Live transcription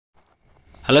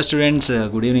Hello students,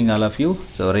 good evening all of you.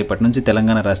 So రేపటి నుంచి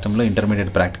తెలంగాణ రాష్ట్రంలో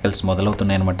ఇంటర్మీడియట్ ప్రాక్టికల్స్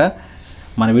మొదలవుతున్నాయన్నమాట.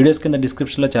 మన వీడియోస్ కింద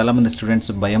డిస్క్రిప్షన్లో చాలామంది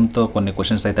స్టూడెంట్స్ భయంతో కొన్ని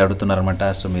క్వశ్చన్స్ అయితే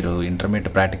అడుగుతున్నారన్నమాట. సో మీరు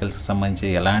ఇంటర్మీడియట్ ప్రాక్టికల్స్కి సంబంధించి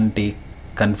ఎలాంటి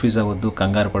కన్ఫ్యూజ్ అవ్వద్దు,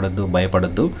 కంగారు పడొద్దు,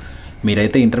 భయపడొద్దు.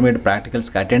 మీరైతే ఇంటర్మీడియట్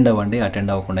ప్రాక్టికల్స్కి అటెండ్ అవ్వండి,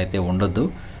 అటెండ్ అవ్వకుండా అయితే ఉండొద్దు.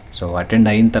 సో అటెండ్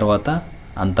అయిన తర్వాత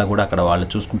అంతా కూడా అక్కడ వాళ్ళు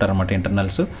చూసుకుంటారన్నమాట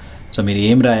ఇంటర్నల్స్. సో మీరు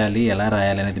ఏం రాయాలి, ఎలా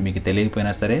రాయాలి అనేది మీకు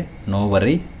తెలియకపోయినా సరే నో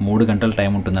వరీ, 3 గంటల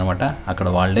టైం ఉంటుందన్నమాట. అక్కడ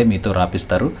వాళ్ళే మీతో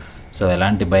రాపిస్తారు. సో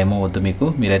ఎలాంటి భయమో వద్దు మీకు.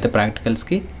 మీరైతే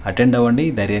ప్రాక్టికల్స్కి అటెండ్ అవ్వండి,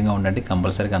 ధైర్యంగా ఉండండి.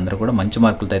 కంపల్సరీగా అందరూ కూడా మంచి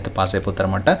మార్కులతో అయితే పాస్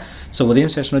అయిపోతారన్నమాట. సో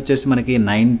ఉదయం సెషన్ వచ్చేసి మనకి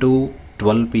 9 to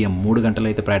 12 PM 3 గంటలు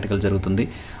అయితే ప్రాక్టికల్ జరుగుతుంది.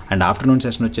 అండ్ ఆఫ్టర్నూన్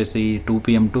సెషన్ వచ్చేసి 2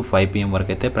 PM to 5 PM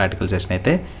వరకు అయితే ప్రాక్టికల్ సెషన్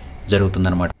అయితే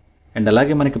జరుగుతుందన్నమాట. అండ్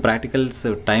అలాగే మనకి ప్రాక్టికల్స్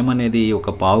టైం అనేది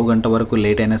ఒక పావు గంట వరకు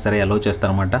లేట్ అయినా సరే అలో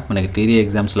చేస్తారన్నమాట. మనకి థియరీ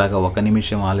ఎగ్జామ్స్ లాగా 1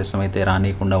 నిమిషం ఆలస్యం అయితే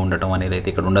రానియకుండా ఉండటం అనేది అయితే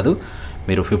ఇక్కడ ఉండదు.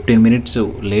 మీరు 15 minutes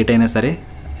లేట్ అయినా సరే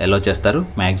అలో చేస్తారు.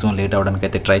 మ్యాక్సిమం లేట్ అవ్వడానికి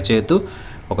అయితే ట్రై చేయొద్దు.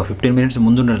 ఒక 15 minutes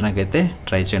ముందు ఉండడానికి అయితే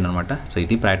ట్రై చేయండి అనమాట. సో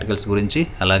ఇది ప్రాక్టికల్స్ గురించి.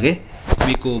 అలాగే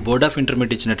మీకు బోర్డ్ ఆఫ్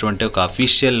ఇంటర్మీడియట్ ఇచ్చినటువంటి ఒక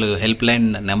అఫీషియల్ హెల్ప్ లైన్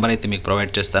నెంబర్ అయితే మీకు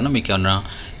ప్రొవైడ్ చేస్తాను. మీకు ఏమన్నా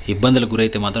ఇబ్బందులకు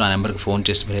గురైతే మాత్రం ఆ నెంబర్కి ఫోన్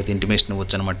చేసి మీరైతే ఇంటిమేషన్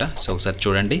ఇవ్వచ్చు అనమాట. సో ఒకసారి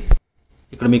చూడండి,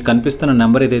 ఇక్కడ మీకు కనిపిస్తున్న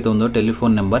నెంబర్ ఏదైతే ఉందో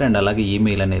టెలిఫోన్ నెంబర్ అండ్ అలాగే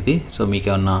ఈమెయిల్ అనేది. సో మీకు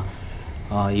ఏమన్నా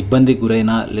ఇబ్బందికి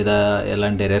గురైనా లేదా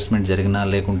ఎలాంటి హెరాస్మెంట్ జరిగినా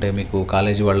లేకుంటే మీకు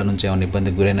కాలేజీ వాళ్ళ నుంచి ఏమైనా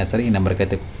ఇబ్బందికి గురైనా సరే ఈ నెంబర్కి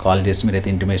అయితే కాల్ చేసి మీరైతే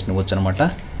ఇంటిమేషన్ ఇవ్వచ్చు అనమాట.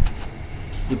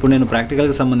 ఇప్పుడు నేను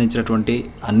ప్రాక్టికల్కి సంబంధించినటువంటి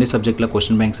అన్ని సబ్జెక్టుల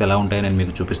క్వశ్చన్ బ్యాంక్స్ ఎలా ఉంటాయో నేను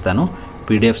మీకు చూపిస్తాను.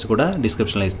 పీడిఎఫ్స్ కూడా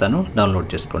డిస్క్రిప్షన్లో ఇస్తాను, డౌన్లోడ్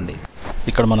చేసుకోండి.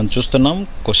 ఇక్కడ మనం చూస్తున్నాం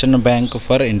question bank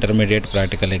for intermediate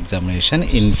practical examination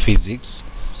in physics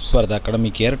for the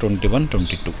academic year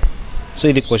 21-22. So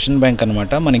ఇది క్వశ్చన్ బ్యాంక్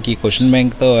అనమాట. మనకి ఈ క్వశ్చన్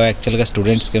బ్యాంక్తో యాక్చువల్గా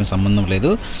స్టూడెంట్స్కి ఏం సంబంధం లేదు.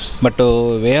 బట్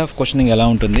వే ఆఫ్ క్వశ్చనింగ్ ఎలా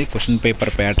ఉంటుంది, క్వశ్చన్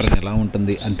పేపర్ ప్యాటర్న్ ఎలా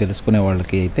ఉంటుంది అని తెలుసుకునే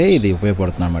వాళ్ళకి అయితే ఇది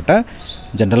ఉపయోగపడుతుంది అనమాట.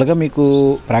 జనరల్గా మీకు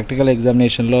ప్రాక్టికల్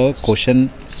ఎగ్జామినేషన్లో క్వశ్చన్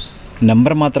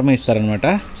నెంబర్ మాత్రమే ఇస్తారనమాట.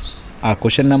 ఆ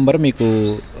క్వశ్చన్ నెంబర్ మీకు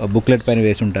బుక్లెట్ పైన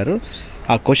వేసి ఉంటారు.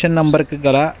 ఆ క్వశ్చన్ నెంబర్కి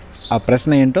గల ఆ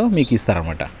ప్రశ్న ఏంటో మీకు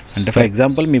ఇస్తారనమాట. అంటే ఫర్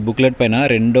ఎగ్జాంపుల్ మీ బుక్లెట్ పైన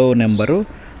 2వ నెంబరు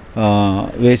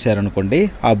వేశారనుకోండి,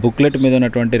 ఆ బుక్లెట్ మీద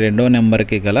ఉన్నటువంటి 2వ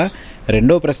నెంబర్కి గల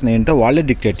 2వ ప్రశ్న ఏంటో వాళ్ళే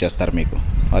డిక్టేట్ చేస్తారు మీకు.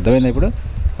 అర్థమైంది? ఇప్పుడు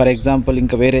ఫర్ ఎగ్జాంపుల్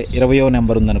ఇంకా వేరే 20వ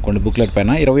నెంబర్ ఉందనుకోండి బుక్లెట్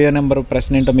పైన, 20వ నెంబర్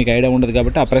ప్రశ్న ఏంటో మీకు ఐడియా ఉండదు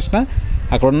కాబట్టి ఆ ప్రశ్న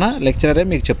అక్కడున్న లెక్చరరే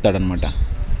మీకు చెప్తాడనమాట.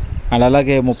 అండ్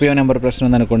అలాగే 30వ నెంబర్ ప్రశ్న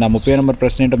ఉందనుకోండి, ఆ 30వ నెంబర్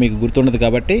ప్రశ్న ఏంటో మీకు గుర్తుండదు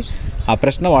కాబట్టి ఆ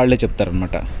ప్రశ్న వాళ్ళే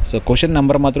చెప్తారనమాట. సో క్వశ్చన్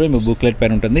నెంబర్ మాత్రమే మీ బుక్లెట్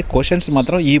పైన ఉంటుంది, క్వశ్చన్స్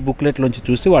మాత్రం ఈ బుక్లెట్లోంచి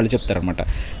చూసి వాళ్ళు చెప్తారనమాట.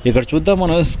 ఇక్కడ చూద్దాం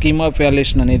మనం స్కీమ్ ఆఫ్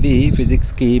వాల్యుయేషన్ అనేది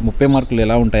ఫిజిక్స్కి 30 మార్కులు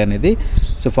ఎలా ఉంటాయనేది.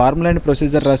 సో ఫార్ములా అండ్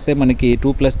ప్రొసీజర్ రాస్తే మనకి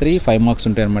 2+3 5 మార్క్స్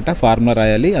ఉంటాయన్నమాట. ఫార్ములా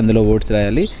రాయాలి, అందులో వర్డ్స్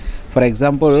రాయాలి. For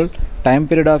example time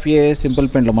period of A simple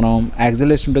పెన్లో మనం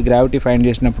యాక్సిలరేషన్ టు గ్రావిటీ ఫైండ్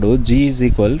చేసినప్పుడు G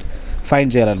 =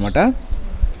 ఫైండ్ చేయాలన్నమాట.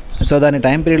 సో దాని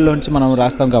టైం పీరియడ్లోంచి మనం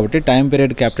రాస్తాం కాబట్టి టైం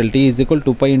పీరియడ్ T =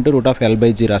 2π ×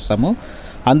 √L/G రాస్తాము.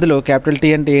 అందులో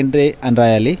T అంటే ఏంటి అని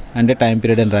రాయాలి, అంటే టైం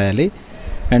పీరియడ్ అని రాయాలి.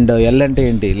 అండ్ L అంటే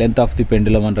ఏంటి, లెంత్ ఆఫ్ ది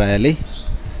పెండులం అని రాయాలి.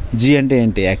 G అంటే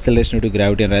ఏంటి, యాక్సిలరేషన్ టు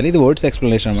గ్రావిటీ అని రాయాలి. ఇది వర్డ్స్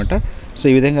ఎక్స్ప్లెనేషన్ అనమాట. సో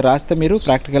ఈ విధంగా రాస్తే మీరు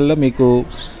ప్రాక్టికల్లో మీకు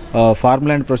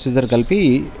ఫార్ములా అండ్ ప్రొసీజర్ కలిపి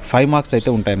 5 మార్క్స్ అయితే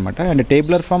ఉంటాయన్నమాట. And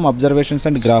tabular form, observations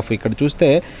and graph. ఇక్కడ చూస్తే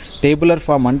టేబులర్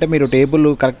ఫామ్ అంటే మీరు టేబుల్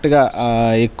కరెక్ట్గా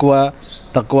ఎక్కువ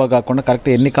తక్కువ కాకుండా కరెక్ట్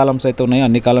ఎన్ని కాలమ్స్ అయితే ఉన్నాయో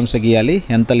అన్ని కాలమ్స్ గీయాలి.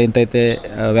 ఎంత లెంత్ అయితే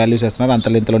వాల్యూస్ వేస్తున్నారో అంత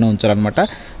లెంత్లోనే ఉంచాలన్నమాట.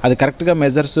 అది కరెక్ట్గా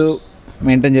మెజర్స్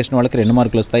మెయింటైన్ చేసిన వాళ్ళకి 2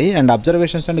 మార్కులు వస్తాయి. And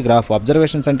observations and graph.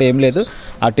 Observations అంటే ఏం లేదు,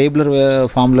 ఆ టేబులర్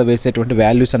ఫామ్లో వేసేటువంటి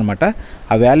వాల్యూస్ అనమాట.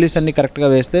 ఆ వాల్యూస్ అన్ని కరెక్ట్గా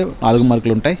వేస్తే 4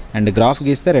 మార్కులు ఉంటాయి. అండ్ గ్రాఫ్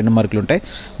గీస్తే 2 మార్కులు ఉంటాయి.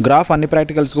 గ్రాఫ్ అన్ని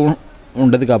ప్రాక్టికల్స్కు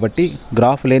ఉండదు కాబట్టి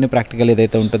గ్రాఫ్ లేని ప్రాక్టికల్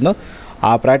ఏదైతే ఉంటుందో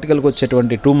ఆ ప్రాక్టికల్కి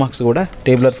వచ్చేటువంటి 2 మార్క్స్ కూడా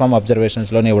టేబులర్ ఫామ్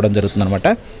అబ్జర్వేషన్స్లోనే ఇవ్వడం జరుగుతుంది అనమాట.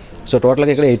 సో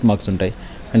టోటల్గా ఇక్కడ 8 మార్క్స్ ఉంటాయి.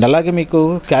 అండ్ అలాగే మీకు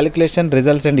క్యాలిక్యులేషన్,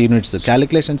 రిజల్ట్స్ అండ్ యూనిట్స్.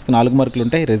 క్యాలిక్యులేషన్స్కి 4 మార్కులు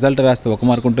ఉంటాయి. రిజల్ట్ రాస్తే 1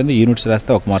 మార్క్ ఉంటుంది. యూనిట్స్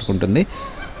రాస్తే 1 మార్క్ ఉంటుంది,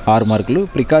 6 మార్కులు.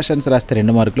 ప్రికాషన్స్ రాస్తే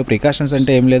 2 మార్కులు. ప్రికాషన్స్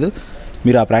అంటే ఏం లేదు,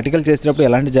 మీరు ఆ ప్రాక్టికల్ చేసేటప్పుడు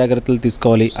ఎలాంటి జాగ్రత్తలు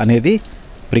తీసుకోవాలి అనేది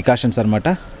ప్రికాషన్స్ అనమాట.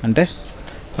 అంటే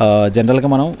జనరల్గా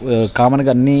మనం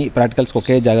కామన్గా అన్ని ప్రాక్టికల్స్కి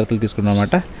ఒకే జాగ్రత్తలు తీసుకున్నాం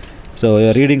అనమాట. సో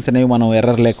రీడింగ్స్ అనేవి మనం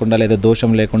ఎర్రర్ లేకుండా లేదా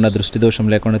దోషం లేకుండా, దృష్టి దోషం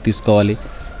లేకుండా తీసుకోవాలి.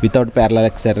 Without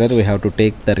parallax error we have to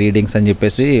take the readings అని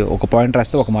చెప్పేసి ఒక పాయింట్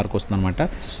రాస్తే 1 మార్క్ వస్తుంది అనమాట.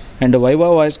 అండ్ వైవా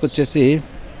వాయిస్కి వచ్చేసి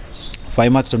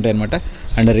 5 మార్క్స్ ఉంటాయి అనమాట.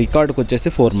 అండ్ రికార్డ్కి వచ్చేసి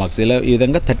 4 మార్క్స్. ఇలా ఈ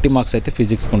విధంగా 30 మార్క్స్ అయితే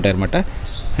ఫిజిక్స్కి ఉంటాయి అనమాట.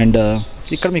 అండ్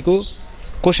ఇక్కడ మీకు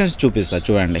క్వశ్చన్స్ చూపిస్తా,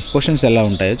 చూడండి క్వశ్చన్స్ ఎలా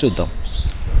ఉంటాయో చూద్దాం.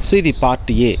 సో ఇది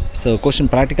part A. So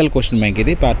practical question bank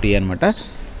ఇది పార్ట్ ఏ అనమాట.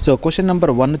 సో క్వశ్చన్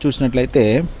నెంబర్ 1 చూసినట్లయితే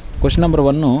క్వశ్చన్ నెంబర్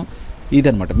 1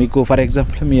 ఇదనమాట. మీకు ఫర్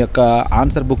ఎగ్జాంపుల్ మీ యొక్క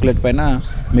ఆన్సర్ బుక్లెట్ పైన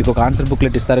మీకు ఒక ఆన్సర్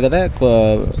బుక్లెట్ ఇస్తారు కదా,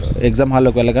 ఎగ్జామ్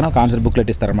హాల్లోకి వెళ్ళగానే ఒక ఆన్సర్ బుక్లెట్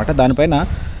ఇస్తారనమాట. దానిపైన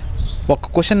ఒక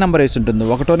క్వశ్చన్ నెంబర్ వేసి ఉంటుంది,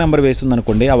 ఒకటో నెంబర్ వేసి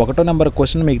ఉందనుకోండి, ఆ ఒకటో నెంబర్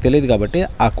క్వశ్చన్ మీకు తెలియదు కాబట్టి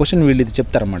ఆ క్వశ్చన్ వీళ్ళు ఇది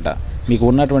చెప్తారన్నమాట. మీకు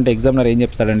ఉన్నటువంటి ఎగ్జామినర్ ఏం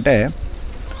చెప్తాడంటే,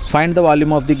 find the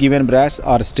volume of the given brass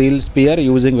are steel spear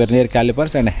using vernier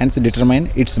callipers and hence determine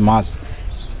its mass.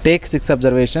 Take 6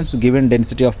 observations. Given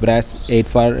density of brass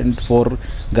 8.4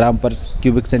 gram per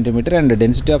cubic centimeter and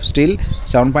density of steel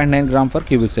 7.9 gram per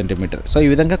cubic centimeter. So ఈ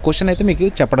విధంగా question అయితే మీకు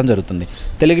చెప్పడం జరుగుతుంది.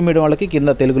 Telugu medium వాళ్ళకి కింద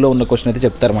తెలుగులో ఉన్న క్వశ్చన్ అయితే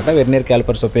చెప్తారన్నమాట. వెర్నియర్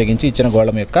క్యాలిపర్స్ ఉపయోగించి ఇచ్చిన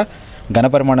గోళం యొక్క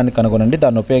ఘనపరిమాణాన్ని కనుగొనండి,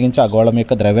 దాన్ని ఉపయోగించి ఆ గోళం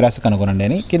యొక్క ద్రవ్యరాశి కనుగొనండి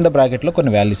అని కింద బ్రాకెట్లో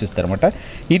కొన్ని వాల్యూస్ ఇస్తారన్నమాట.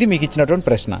 ఇది మీకు ఇచ్చినటువంటి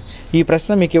ప్రశ్న. ఈ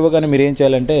ప్రశ్న మీకు ఇవ్వగానే మీరు ఏం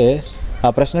చేయాలంటే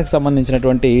ఆ ప్రశ్నకు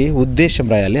సంబంధించినటువంటి ఉద్దేశం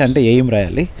రాయాలి, అంటే ఎయిమ్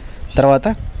రాయాలి. తర్వాత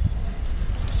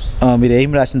మీరు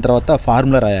ఎయిమ్ రాసిన తర్వాత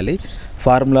ఫార్ములా రాయాలి.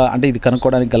 ఫార్ములా అంటే ఇది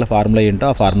కనుక్కోవడానికి గల ఫార్ములా ఏంటో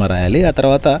ఆ ఫార్ములా రాయాలి. ఆ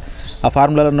తర్వాత ఆ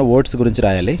ఫార్ములాలో ఉన్న వర్డ్స్ గురించి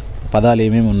రాయాలి, పదాలు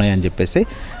ఏమేమి ఉన్నాయని చెప్పేసి.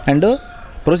 అండ్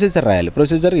ప్రొసీజర్ రాయాలి.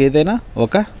 ప్రొసీజర్ ఏదైనా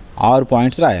ఒక 6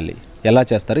 పాయింట్స్ రాయాలి. ఎలా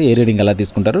చేస్తారు, ఏ రీడింగ్ ఎలా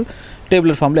తీసుకుంటారు,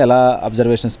 టేబులర్ ఫామ్లో ఎలా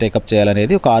అబ్జర్వేషన్స్ టేకప్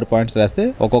చేయాలనేది ఒక 6 పాయింట్స్ రాస్తే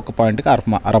ఒక్కొక్క పాయింట్కి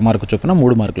అర మార్కు చొప్పున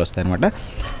 3 మార్కులు వస్తాయి అనమాట.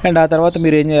 అండ్ ఆ తర్వాత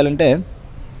మీరు ఏం చేయాలంటే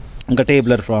ఇంకా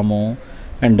టేబులర్ ఫాము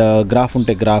అండ్ గ్రాఫ్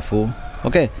ఉంటే గ్రాఫు,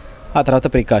 ఓకే, ఆ తర్వాత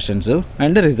ప్రికాషన్స్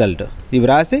అండ్ రిజల్ట్ ఇవి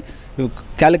రాసి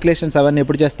క్యాలిక్యులేషన్స్ అవన్నీ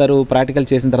ఎప్పుడు చేస్తారు, ప్రాక్టికల్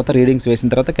చేసిన తర్వాత రీడింగ్స్ వేసిన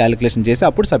తర్వాత క్యాలిక్యులేషన్ చేసి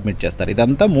అప్పుడు సబ్మిట్ చేస్తారు.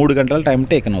 ఇదంతా 3 గంటల టైం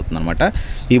టేకన్ అవుతుంది అనమాట.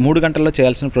 ఈ 3 గంటల్లో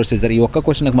చేయాల్సిన ప్రొసీజర్ ఈ ఒక్క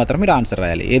క్వశ్చన్కి మాత్రం మీరు ఆన్సర్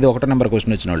రాయాలి, ఏదో ఒకటో నెంబర్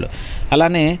క్వశ్చన్ వచ్చిన వాళ్ళు.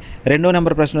 అలానే 2వ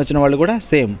నెంబర్ ప్రశ్న వచ్చిన వాళ్ళు కూడా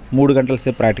సేమ్ 3 గంటల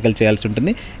సేపు ప్రాక్టికల్ చేయాల్సి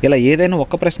ఉంటుంది. ఇలా ఏదైనా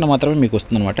ఒక్క ప్రశ్న మాత్రమే మీకు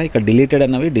వస్తుందన్నమాట. ఇక్కడ డిలీటెడ్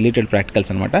అన్నవి డిలీటెడ్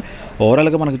ప్రాక్టికల్స్ అనమాట.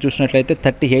 ఓవరాల్గా మనకు చూసినట్లయితే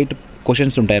 38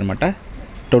 క్వశ్చన్స్ ఉంటాయన్నమాట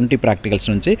 20 ప్రాక్టికల్స్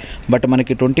నుంచి. బట్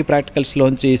మనకి 20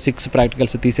 ప్రాక్టికల్స్లోంచి 6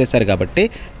 ప్రాక్టికల్స్ తీసేశారు కాబట్టి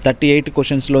 38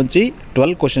 క్వశ్చన్స్లోంచి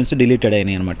 12 క్వశ్చన్స్ డిలీటెడ్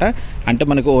అయినాయి అనమాట. అంటే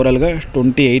మనకు ఓవరాల్గా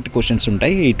 28 క్వశ్చన్స్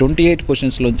ఉంటాయి. ఈ 28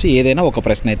 క్వశ్చన్స్లోంచి ఏదైనా ఒక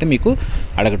ప్రశ్న అయితే మీకు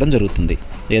అడగటం జరుగుతుంది,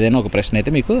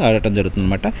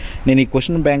 అనమాట. నేను ఈ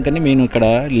క్వశ్చన్ బ్యాంక్ అని నేను ఇక్కడ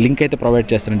లింక్ అయితే ప్రొవైడ్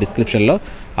చేస్తాను డిస్క్రిప్షన్లో.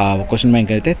 ఆ క్వశ్చన్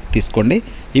బ్యాంక్ అయితే తీసుకోండి.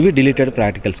 ఇవి డిలీటెడ్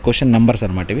ప్రాక్టికల్స్ క్వశ్చన్ నెంబర్స్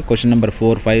అనమాట. ఇవి క్వశ్చన్ నెంబర్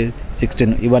 4, 5,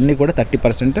 16 ఇవన్నీ కూడా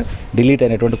 30% డిలీట్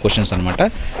అయినటువంటి క్వశ్చన్స్ అనమాట.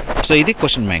 సో ఇది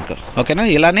క్వశ్చన్ బ్యాంక్, ఓకేనా.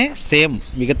 ఇలానే సేమ్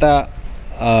మిగతా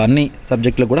అన్ని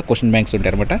సబ్జెక్టులు కూడా క్వశ్చన్ బ్యాంక్స్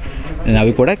ఉంటాయి అనమాట. నేను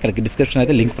అవి కూడా ఇక్కడ డిస్క్రిప్షన్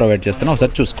అయితే లింక్ ప్రొవైడ్ చేస్తాను,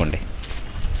 ఒకసారి చూసుకోండి.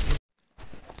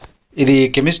 ఇది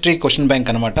కెమిస్ట్రీ క్వశ్చన్ బ్యాంక్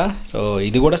అనమాట. సో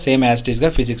ఇది కూడా సేమ్ యాస్టీస్గా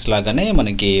ఫిజిక్స్ లాగానే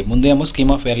మనకి ముందేమో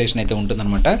స్కీమ్ ఆఫ్ వాల్యుయేషన్ అయితే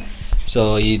ఉంటుందన్నమాట. సో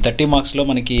ఈ 30 మార్క్స్లో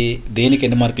మనకి దేనికి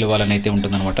ఎన్ని మార్కులు ఇవ్వాలని అయితే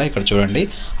ఉంటుందన్నమాట. ఇక్కడ చూడండి,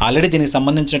 ఆల్రెడీ దీనికి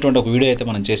సంబంధించినటువంటి ఒక వీడియో అయితే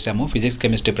మనం చేసాము, ఫిజిక్స్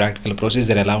కెమిస్ట్రీ ప్రాక్టికల్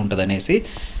ప్రొసీజర్ ఎలా ఉంటుంది అనేసి.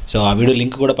 సో ఆ వీడియో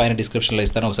లింక్ కూడా పైన డిస్క్రిప్షన్లో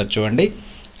ఇస్తాను, ఒకసారి చూడండి.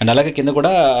 అండ్ అలాగే కింద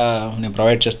కూడా నేను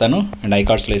ప్రొవైడ్ చేస్తాను అండ్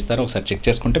ఐకార్డ్స్లో ఇస్తాను, ఒకసారి చెక్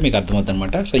చేసుకుంటే మీకు అర్థమవుతుంది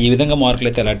అనమాట. సో ఈ విధంగా మార్కులు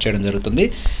అయితే అలాట్ చేయడం జరుగుతుంది.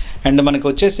 అండ్ మనకి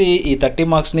వచ్చేసి ఈ 30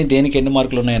 మార్క్స్ని దేనికి ఎన్ని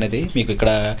మార్కులు ఉన్నాయనేది మీకు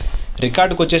ఇక్కడ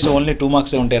రికార్డుకి వచ్చేసి ఓన్లీ 2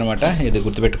 మార్క్సే ఉంటాయి అనమాట. ఇది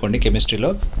గుర్తుపెట్టుకోండి.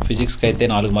 కెమిస్ట్రీలో, ఫిజిక్స్కి అయితే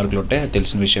 4 మార్కులు ఉంటాయి, అది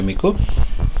తెలిసిన విషయం మీకు.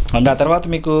 అండ్ ఆ తర్వాత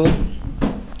మీకు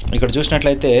ఇక్కడ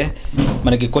చూసినట్లయితే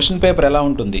మనకి క్వశ్చన్ పేపర్ ఎలా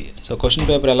ఉంటుంది. సో క్వశ్చన్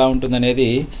పేపర్ ఎలా ఉంటుంది అనేది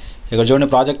ఇక్కడ చూడండి.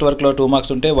 ప్రాజెక్ట్ వర్క్లో 2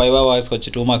 మార్క్స్ ఉంటాయి, వైవా వాయిస్కి వచ్చి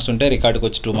 2 మార్క్స్ ఉంటాయి, రికార్డుకి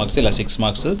వచ్చి 2 మార్క్స్, ఇలా 6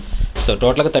 మార్క్స్. సో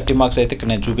టోటల్గా 30 మార్క్స్ అయితే ఇక్కడ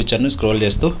నేను చూపించాను స్క్రోల్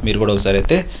చేస్తూ. మీరు కూడా ఒకసారి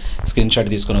అయితే స్క్రీన్ షాట్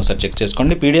తీసుకొని ఒకసారి చెక్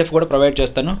చేసుకోండి. పీడిఎఫ్ కూడా ప్రొవైడ్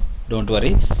చేస్తాను, డోంట్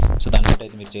వరీ. సో దాన్ని బట్టి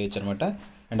అయితే మీరు చేయొచ్చు అనమాట.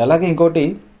 అండ్ అలాగే ఇంకోటి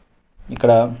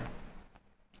ఇక్కడ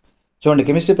చూడండి,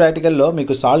 కెమిస్ట్రీ ప్రాక్టికల్లో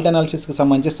మీకు సాల్ట్ అనాలిసిస్కి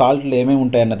సంబంధించి సాల్ట్లు ఏమేమి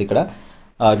ఉంటాయి అన్నది ఇక్కడ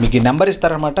మీకు ఈ నెంబర్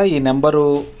ఇస్తారనమాట. ఈ నెంబరు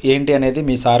ఏంటి అనేది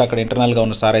మీ సార్ అక్కడ ఇంటర్నల్గా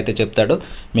ఉన్న సార్ అయితే చెప్తాడు.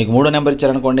 మీకు 3వ నెంబర్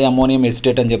ఇచ్చారనుకోండి అమ్మోనియం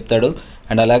ఎసిటేట్ అని చెప్తాడు.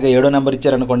 అండ్ అలాగే 7వ నెంబర్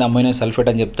ఇచ్చారనుకోండి అమ్మోనియం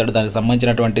సల్ఫేట్ అని చెప్తాడు. దానికి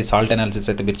సంబంధించినటువంటి సాల్ట్ అనాలిసిస్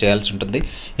అయితే మీరు చేయాల్సి ఉంటుంది.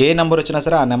 ఏ నెంబర్ వచ్చినా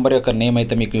సరే ఆ నెంబర్ యొక్క నేమ్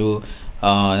అయితే మీకు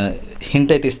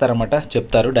హింట్ అయితే ఇస్తారనమాట,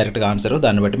 చెప్తారు డైరెక్ట్గా ఆన్సరు,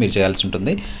 దాన్ని బట్టి మీరు చేయాల్సి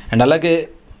ఉంటుంది. అండ్ అలాగే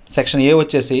సెక్షన్ ఏ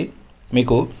వచ్చేసి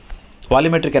మీకు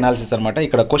వాల్యూమెట్రిక్ అనాలిసిస్ అనమాట.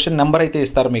 ఇక్కడ క్వశ్చన్ నెంబర్ అయితే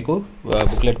ఇస్తారు మీకు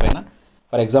బుక్లెట్ పైన.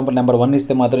 ఫర్ ఎగ్జాంపుల్ నెంబర్ 1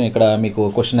 ఇస్తే మాత్రం ఇక్కడ మీకు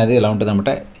క్వశ్చన్ అది ఇలా ఉంటుంది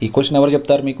అనమాట. ఈ క్వశ్చన్ ఎవరు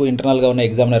చెప్తారు మీకు? ఇంటర్నల్గా ఉన్న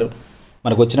ఎగ్జామినర్,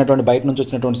 మనకు వచ్చినటువంటి బయట నుంచి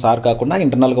వచ్చినటువంటి సార్ కాకుండా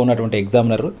ఇంటర్నల్గా ఉన్నటువంటి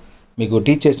ఎగ్జామినర్ మీకు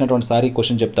టీచ్ చేసినటువంటి సార్ ఈ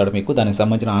క్వశ్చన్ చెప్తాడు మీకు. దానికి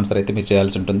సంబంధించిన ఆన్సర్ అయితే మీరు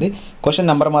చేయాల్సి ఉంటుంది. క్వశ్చన్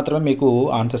నెంబర్ మాత్రమే మీకు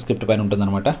ఆన్సర్ స్క్రిప్ట్ పైన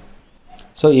ఉంటుందన్నమాట.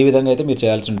 సో ఈ విధంగా అయితే మీరు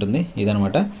చేయాల్సి ఉంటుంది,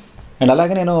 ఇదనమాట. అండ్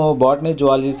అలాగే నేను బాటనీ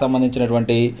జువాలజీకి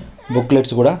సంబంధించినటువంటి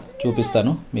బుక్లెట్స్ కూడా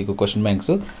చూపిస్తాను మీకు, క్వశ్చన్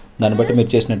బ్యాంక్స్. దాన్ని బట్టి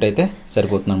మీరు చేసినట్టయితే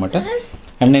సరిపోతుంది అనమాట.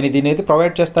 అండ్ నేను దీన్ని అయితే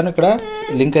ప్రొవైడ్ చేస్తాను, ఇక్కడ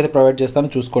లింక్ అయితే ప్రొవైడ్ చేస్తాను,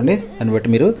 చూసుకోండి. దాన్ని బట్టి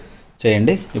మీరు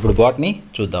చేయండి. ఇప్పుడు బాటనీ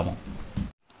చూద్దాము.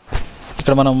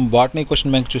 ఇక్కడ మనం బాటనీ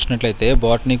క్వశ్చన్ బ్యాంక్ చూసినట్లయితే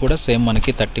బాటనీ కూడా సేమ్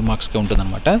మనకి 30 మార్క్స్కే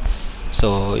ఉంటుందన్నమాట. సో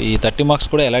ఈ 30 మార్క్స్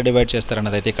కూడా ఎలా డివైడ్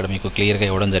చేస్తారన్నది అయితే ఇక్కడ మీకు క్లియర్గా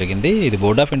ఇవ్వడం జరిగింది. ఇది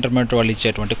బోర్డ్ ఆఫ్ ఇంటర్మీడియట్ వాళ్ళు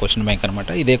ఇచ్చేటువంటి క్వశ్చన్ బ్యాంక్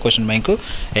అనమాట. ఇదే క్వశ్చన్ బ్యాంకు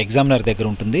ఎగ్జామినర్ దగ్గర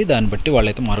ఉంటుంది, దాన్ని బట్టి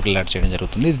వాళ్ళైతే మార్కులు యాడ్ చేయడం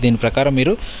జరుగుతుంది. దీని ప్రకారం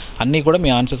మీరు అన్నీ కూడా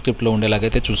మీ ఆన్సర్ స్క్రిప్ట్లో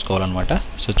ఉండేలాగైతే చూసుకోవాలన్నమాట.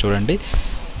 సో చూడండి,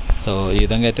 సో ఈ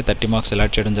విధంగా అయితే 30 మార్క్స్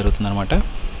అలాట్ చేయడం జరుగుతుంది అనమాట.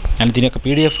 అండ్ దీని యొక్క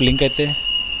పీడిఎఫ్ లింక్ అయితే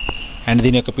అండ్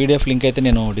దీని యొక్క పీడిఎఫ్ లింక్ అయితే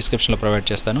నేను డిస్క్రిప్షన్లో ప్రొవైడ్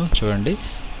చేస్తాను, చూడండి.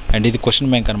 అండ్ ఇది క్వశ్చన్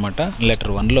బ్యాంక్ అనమాట.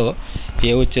 లెటర్ 1లో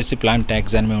ఏ వచ్చేసి ప్లాంట్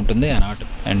టాక్సానమీ ఉంటుంది,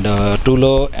 అండ్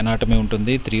 2లో ఎనాటమీ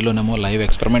ఉంటుంది, 3లోనేమో లైవ్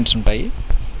ఎక్స్పెరిమెంట్స్ ఉంటాయి.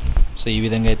 సో ఈ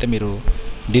విధంగా అయితే మీరు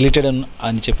డిలీటెడ్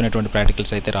అని చెప్పినటువంటి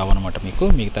ప్రాక్టికల్స్ అయితే రావన్నమాట, మీకు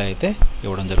మిగతా అయితే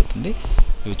ఇవ్వడం జరుగుతుంది.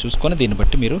 ఇవి చూసుకొని దీన్ని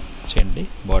బట్టి మీరు చేయండి.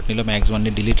 బాటనీలో మ్యాక్సిమం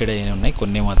అన్ని డిలీటెడ్ అయినవి ఉన్నాయి,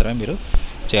 కొన్ని మాత్రమే మీరు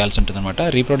చేయాల్సి ఉంటుంది అనమాట.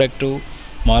 రీప్రొడక్టివ్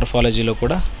మార్ఫాలజీలో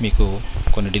కూడా మీకు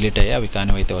కొన్ని డిలీట్ అయ్యి అవి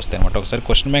కానివైతే వస్తాయి అనమాట. ఒకసారి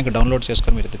క్వశ్చన్ బ్యాంక్ డౌన్లోడ్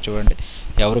చేసుకొని మీరు అయితే చూడండి.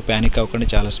 ఎవరు ప్యానిక్ అవ్వకండి,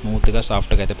 చాలా స్మూత్గా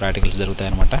సాఫ్ట్గా అయితే ప్రాక్టికల్స్ జరుగుతాయి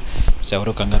అనమాట. సో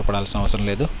ఎవరు కంగారు పడాల్సిన అవసరం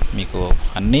లేదు. మీకు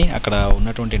అన్నీ అక్కడ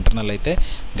ఉన్నటువంటి ఇంటర్నల్ అయితే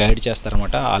గైడ్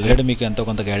చేస్తారనమాట. ఆల్రెడీ మీకు ఎంతో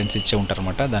కొంత గైడెన్స్ ఇచ్చే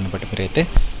ఉంటారనమాట. దాన్ని బట్టి మీరైతే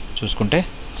చూసుకుంటే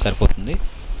సరిపోతుంది,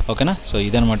 ఓకేనా. సో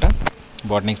ఇదనమాట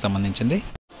బాటనీకి సంబంధించింది.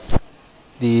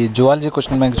 ఇది జువాలజీ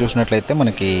క్వశ్చన్ బ్యాంక్ చూసినట్లయితే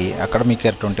మనకి అకాడమిక్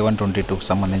ఇయర్ 21-22కి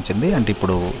సంబంధించింది. అంటే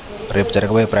ఇప్పుడు రేపు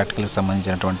జరగబోయే ప్రాక్టికల్కి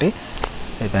సంబంధించినటువంటి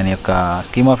దాని యొక్క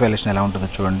స్కీమ్ ఆఫ్ ఎవాల్యుయేషన్ ఎలా ఉంటుందో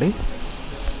చూడండి.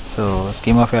 సో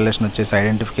స్కీమ్ ఆఫ్ ఎవాల్యుయేషన్ వచ్చేసి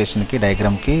ఐడెంటిఫికేషన్కి,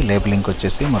 డయాగ్రామ్కి, లేబులింగ్కి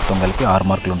వచ్చేసి మొత్తం కలిపి 6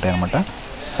 మార్కులు ఉంటాయి అన్నమాట.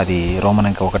 అది రోమన్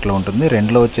అంకె 1లో ఉంటుంది.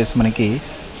 2లో వచ్చేసి మనకి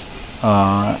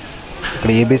ఇక్కడ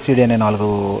ఏబిసిడి అనే 4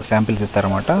 శాంపిల్స్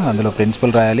ఇస్తారన్నమాట. అందులో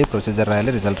ప్రిన్సిపల్ రాయాలి, ప్రొసీజర్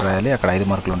రాయాలి, రిజల్ట్ రాయాలి. అక్కడ 5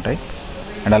 మార్కులు ఉంటాయి.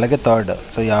 అండ్ అలాగే థర్డ్,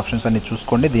 సో ఈ ఆప్షన్స్ అన్ని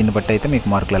చూసుకోండి. దీన్ని బట్టి అయితే మీకు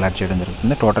మార్కులు అలాట్ చేయడం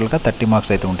జరుగుతుంది. టోటల్గా 30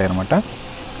 మార్క్స్ అయితే ఉంటాయి అన్నమాట.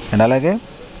 అండ్ అలాగే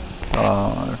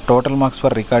total marks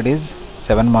for record is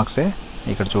 7 మార్క్సే.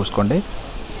 ఇక్కడ చూసుకోండి,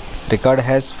 record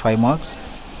has 5 marks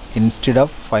instead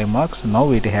of 5 marks. Now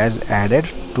it has added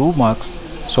 2 marks.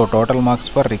 So total marks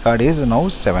for record is now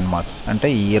 7 marks. అంటే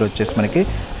ఈ ఇయర్ వచ్చేసి మనకి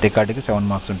రికార్డుకి 7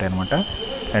 మార్క్స్ ఉంటాయి అనమాట.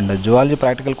 And zoology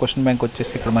practical question bank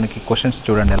వచ్చేసి ఇక్కడ మనకి క్వశ్చన్స్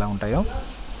చూడండి ఎలా ఉంటాయో.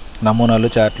 నమూనాలు,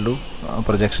 చార్ట్లు,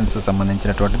 ప్రొజెక్షన్స్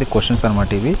సంబంధించినటువంటిది క్వశ్చన్స్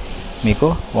అనమాట. ఇవి మీకు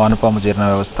వానపాము జీర్ణ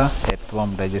వ్యవస్థ,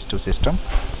 ఎర్త్వామ్ డైజెస్టివ్ సిస్టమ్,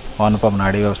 వానపాము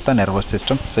నాడీ వ్యవస్థ, నర్వస్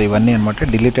సిస్టమ్. సో ఇవన్నీ అనమాట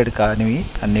డిలీటెడ్ కానివి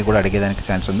అన్నీ కూడా అడిగేదానికి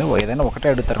ఛాన్స్ ఉంది. ఏదైనా ఒకటే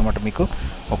అడుగుతారు అనమాట, మీకు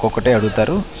ఒక్కొక్కటే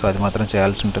అడుగుతారు. సో అది మాత్రం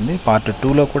చేయాల్సి ఉంటుంది. పార్ట్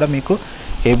 2లో కూడా మీకు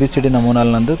ఏబిసిడి నమూనాల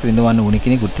నందు క్రింది వాని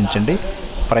ఉనికిని గుర్తించండి,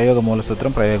 ప్రయోగ మూల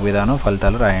సూత్రం, ప్రయోగ విధానం,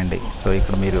 ఫలితాలు రాయండి. సో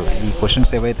ఇక్కడ మీరు ఈ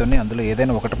క్వశ్చన్స్ ఏవైతే ఉన్నాయో అందులో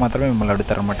ఏదైనా ఒకటి మాత్రమే మిమ్మల్ని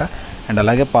అడుగుతారనమాట. అండ్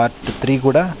అలాగే పార్ట్ 3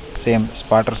 కూడా సేమ్,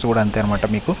 స్పాటర్స్ కూడా అంతే అనమాట.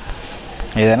 మీకు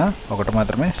ఏదైనా ఒకటి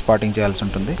మాత్రమే స్పాటింగ్ చేయాల్సి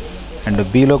ఉంటుంది. అండ్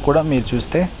బిలో కూడా మీరు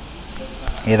చూస్తే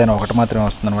ఏదైనా ఒకటి మాత్రమే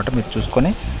వస్తుందన్నమాట. మీరు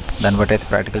చూసుకొని దాన్ని బట్టి అయితే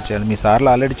ప్రాక్టికల్ చేయాలి. మీ సార్లు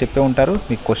ఆల్రెడీ చెప్పే ఉంటారు,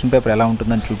 మీకు క్వశ్చన్ పేపర్ ఎలా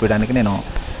ఉంటుందని చూపించడానికి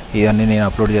ఇవన్నీ నేను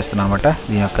అప్లోడ్ చేస్తున్నాను అనమాట.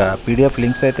 దీని యొక్క పీడిఎఫ్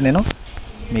లింక్స్ అయితే నేను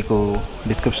మీకు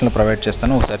డిస్క్రిప్షన్లో ప్రొవైడ్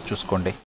చేస్తాను, ఒకసారి చూసుకోండి.